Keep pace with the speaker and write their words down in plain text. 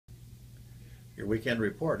your weekend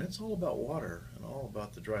report. And it's all about water and all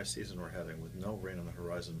about the dry season we're having with no rain on the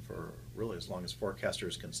horizon for really as long as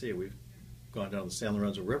forecasters can see. We've gone down the San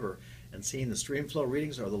Lorenzo River and seen the stream flow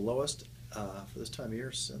readings are the lowest for this time of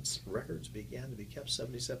year since records began to be kept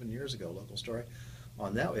 77 years ago. Local story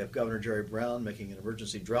on that. We have Governor Jerry Brown making an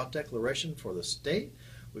emergency drought declaration for the state.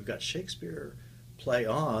 We've got Shakespeare play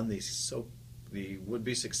on the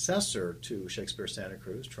would-be successor to Shakespeare Santa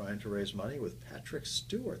Cruz, trying to raise money with Patrick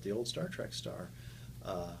Stewart, the old Star Trek star,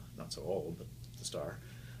 not so old, but the star,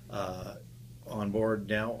 on board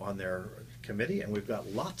now on their committee. And we've got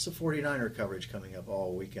lots of 49er coverage coming up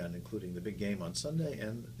all weekend, including the big game on Sunday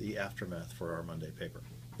and the aftermath for our Monday paper.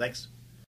 Thanks.